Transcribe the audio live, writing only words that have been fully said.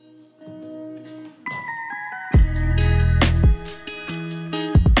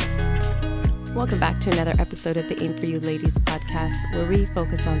Welcome back to another episode of the Aim For You Ladies podcast, where we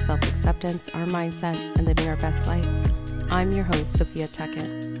focus on self-acceptance, our mindset, and living our best life. I'm your host, Sophia Tuckett.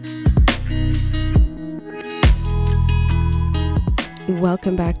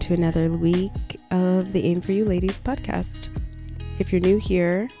 Welcome back to another week of the Aim For You Ladies podcast. If you're new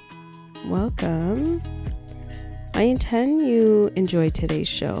here, welcome. I intend you enjoy today's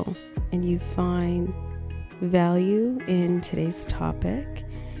show and you find value in today's topic.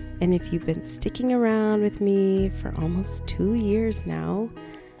 And if you've been sticking around with me for almost 2 years now,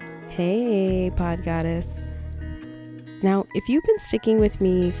 hey, Pod Goddess. Now, if you've been sticking with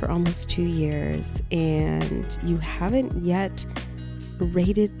me for almost 2 years and you haven't yet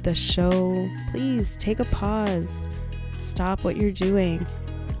rated the show, please take a pause, stop what you're doing,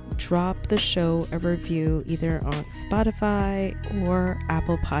 drop the show a review either on Spotify or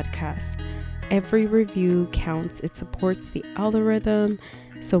Apple Podcasts. Every review counts. It supports the algorithm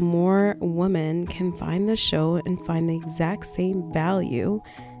so more women can find the show and find the exact same value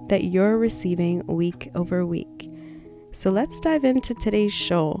that you're receiving week over week. So let's dive into today's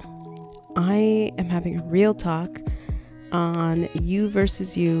show. I am having a real talk on you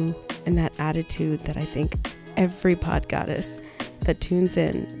versus you and that attitude that I think every pod goddess that tunes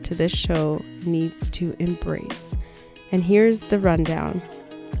in to this show needs to embrace. And here's the rundown.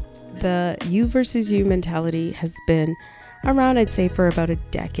 The you versus you mentality has been around, I'd say, for about a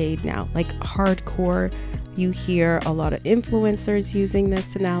decade now, like hardcore. You hear a lot of influencers using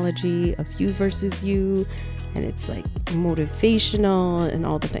this analogy of you versus you, and it's like motivational and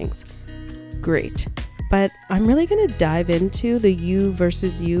all the things. Great. But I'm really going to dive into the you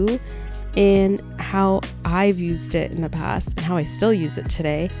versus you and how I've used it in the past and how I still use it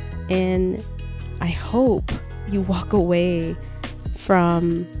today. And I hope you walk away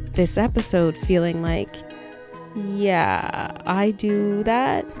from this episode feeling like, yeah, I do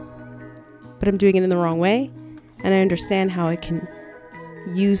that, but I'm doing it in the wrong way. And I understand how I can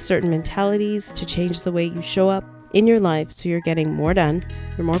use certain mentalities to change the way you show up in your life so you're getting more done,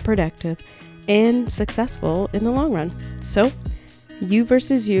 you're more productive, and successful in the long run. So, you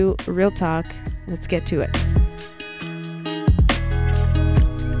versus you, real talk. Let's get to it.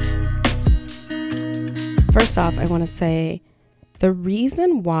 First off, I want to say the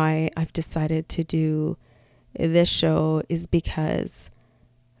reason why I've decided to do this show is because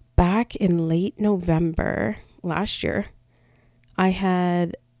back in late November last year, I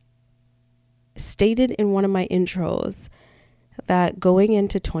had stated in one of my intros that going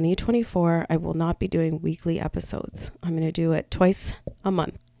into 2024, I will not be doing weekly episodes. I'm going to do it twice a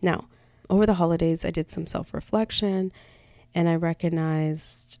month. Now, over the holidays, I did some self-reflection and I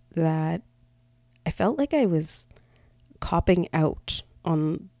recognized that I felt like I was copping out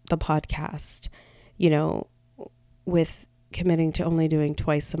on the podcast, with committing to only doing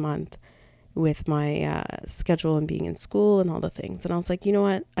twice a month with my schedule and being in school and all the things. And I was like, you know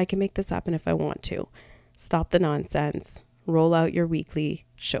what? I can make this happen if I want to. Stop the nonsense. Roll out your weekly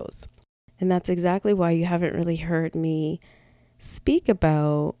shows. And that's exactly why you haven't really heard me speak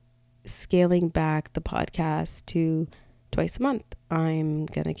about scaling back the podcast to twice a month. I'm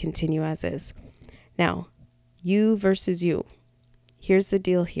going to continue as is. Now, you versus you. Here's the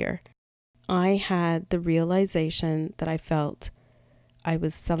deal here. I had the realization that I felt I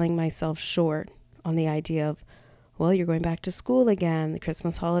was selling myself short on the idea of, well, you're going back to school again. The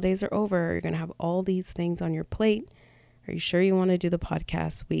Christmas holidays are over. You're going to have all these things on your plate. Are you sure you want to do the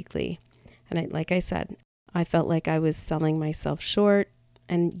podcast weekly? And like I said, I felt like I was selling myself short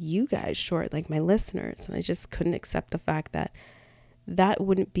and you guys short, like my listeners. And I just couldn't accept the fact that that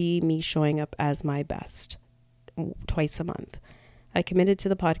wouldn't be me showing up as my best twice a month. I committed to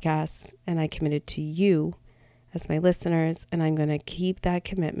the podcast and I committed to you as my listeners, and I'm going to keep that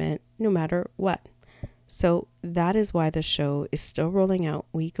commitment no matter what. So that is why the show is still rolling out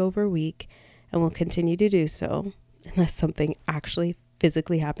week over week and will continue to do so unless something actually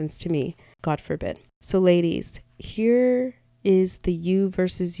physically happens to me, God forbid. So ladies, here is the you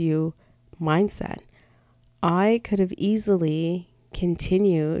versus you mindset. I could have easily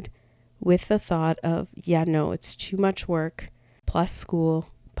continued with the thought of, yeah, no, it's too much work, plus school,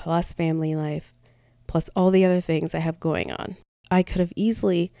 plus family life, plus all the other things I have going on. I could have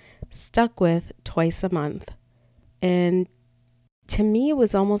easily stuck with twice a month. And to me, it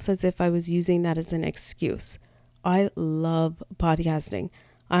was almost as if I was using that as an excuse. I love podcasting.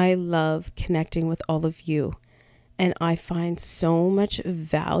 I love connecting with all of you. And I find so much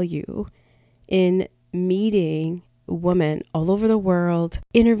value in meeting women all over the world,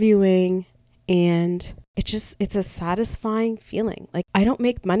 interviewing and it's a satisfying feeling. Like, I don't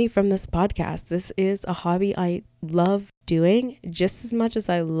make money from this podcast. This is a hobby I love doing just as much as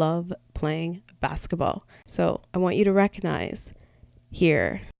I love playing basketball. So I want you to recognize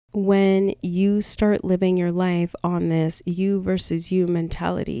here, when you start living your life on this you versus you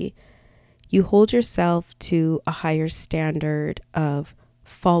mentality, you hold yourself to a higher standard of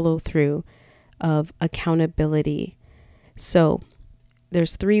follow through, of accountability. So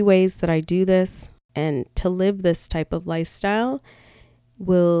there's 3 ways that I do this, and to live this type of lifestyle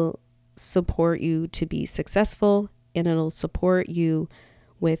will support you to be successful, and it'll support you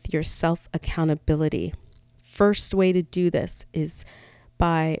with your self accountability. First way to do this is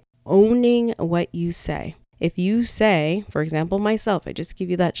by owning what you say. If you say, for example, myself, I just give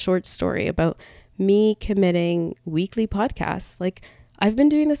you that short story about me committing weekly podcasts. Like, I've been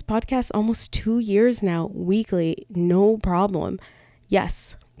doing this podcast almost 2 years now, weekly, no problem.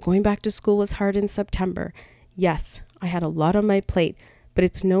 Yes, going back to school was hard in September. Yes, I had a lot on my plate, but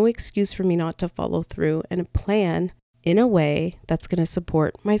it's no excuse for me not to follow through and plan in a way that's going to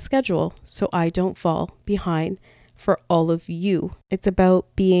support my schedule so I don't fall behind for all of you. It's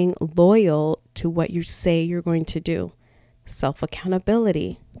about being loyal to what you say you're going to do.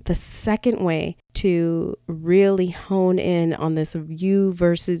 Self-accountability. The second way to really hone in on this you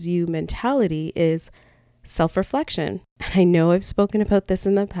versus you mentality is self-reflection. And I know I've spoken about this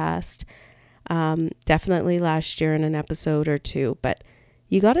in the past, definitely last year in an episode or 2, but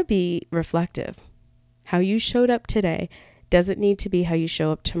you got to be reflective. How you showed up today doesn't need to be how you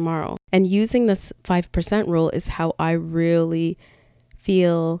show up tomorrow. And using this 5% rule is how I really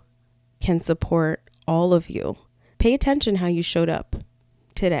feel can support all of you. Pay attention how you showed up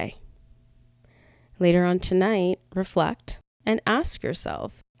today. Later on tonight, reflect and ask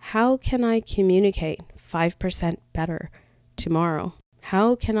yourself, how can I communicate 5% better tomorrow?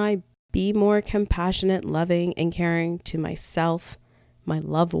 How can I be more compassionate, loving, and caring to myself, my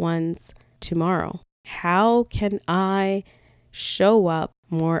loved ones tomorrow? How can I show up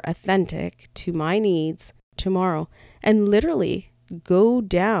more authentic to my needs tomorrow? And literally go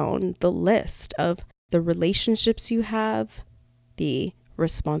down the list of the relationships you have, the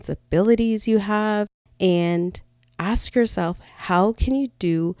responsibilities you have, and ask yourself, how can you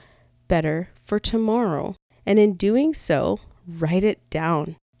do better for tomorrow? And in doing so, write it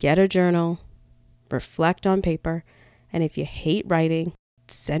down. Get a journal, reflect on paper, and if you hate writing,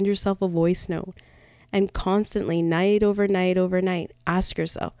 send yourself a voice note. And constantly, night over night over night, ask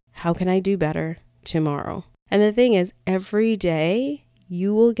yourself, how can I do better tomorrow? And the thing is, every day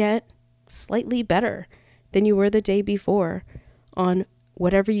you will get slightly better than you were the day before on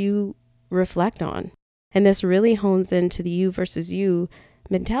whatever you reflect on. And this really hones into the you versus you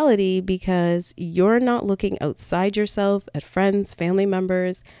mentality, because you're not looking outside yourself at friends, family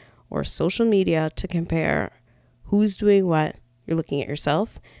members, or social media to compare who's doing what. You're looking at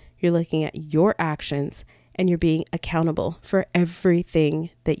yourself. You're looking at your actions, and you're being accountable for everything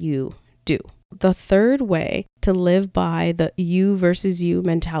that you do. The third way to live by the you versus you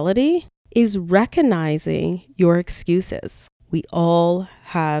mentality is recognizing your excuses. We all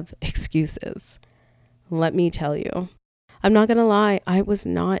have excuses. Let me tell you, I'm not going to lie, I was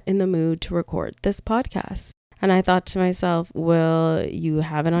not in the mood to record this podcast. And I thought to myself, well, you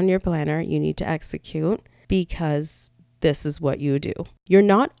have it on your planner, you need to execute, because this is what you do. You're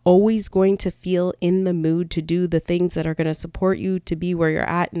not always going to feel in the mood to do the things that are going to support you to be where you're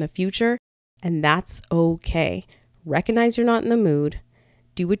at in the future. And that's okay. Recognize you're not in the mood.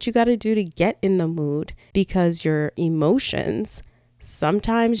 Do what you got to do to get in the mood, because your emotions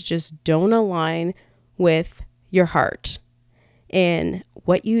sometimes just don't align with your heart. And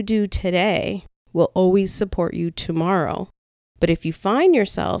what you do today will always support you tomorrow. But if you find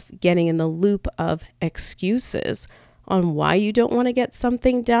yourself getting in the loop of excuses on why you don't want to get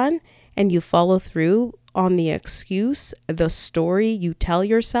something done, and you follow through on the excuse, the story you tell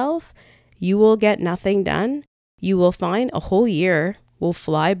yourself, you will get nothing done. You will find a whole year will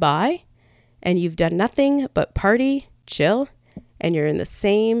fly by, and you've done nothing but party, chill, and you're in the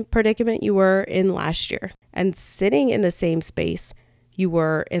same predicament you were in last year. And sitting in the same space you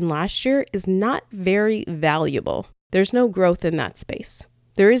were in last year is not very valuable. There's no growth in that space.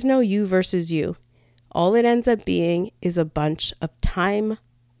 There is no you versus you. All it ends up being is a bunch of time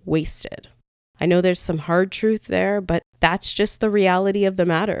wasted. I know there's some hard truth there, but that's just the reality of the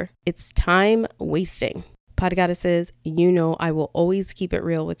matter. It's time wasting. Pod Goddesses, you know I will always keep it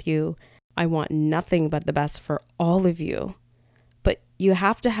real with you. I want nothing but the best for all of you. But you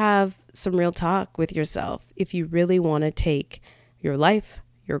have to have some real talk with yourself if you really want to take your life,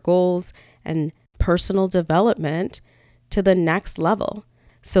 your goals, and personal development to the next level.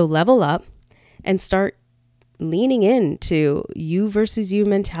 So level up and start leaning into you versus you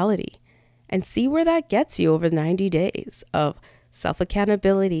mentality and see where that gets you over 90 days of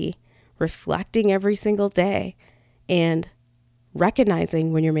self-accountability, reflecting every single day, and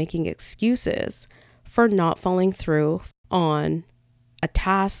recognizing when you're making excuses for not following through on a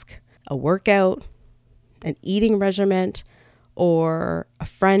task, a workout, an eating regimen, or a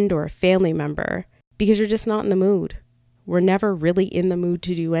friend or a family member, because you're just not in the mood. We're never really in the mood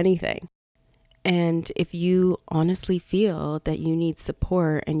to do anything. And if you honestly feel that you need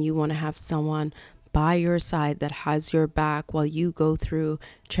support and you want to have someone by your side that has your back while you go through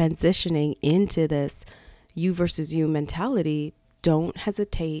transitioning into this you versus you mentality, don't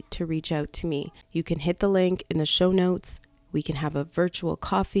hesitate to reach out to me. You can hit the link in the show notes. We can have a virtual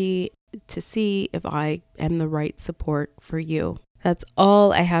coffee to see if I am the right support for you. That's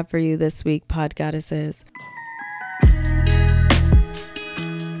all I have for you this week, Pod Goddesses.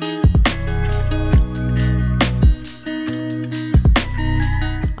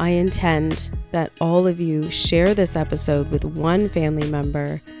 I intend that all of you share this episode with one family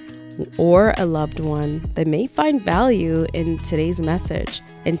member or a loved one that may find value in today's message.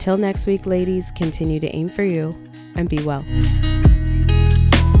 Until next week, ladies, continue to aim for you and be well.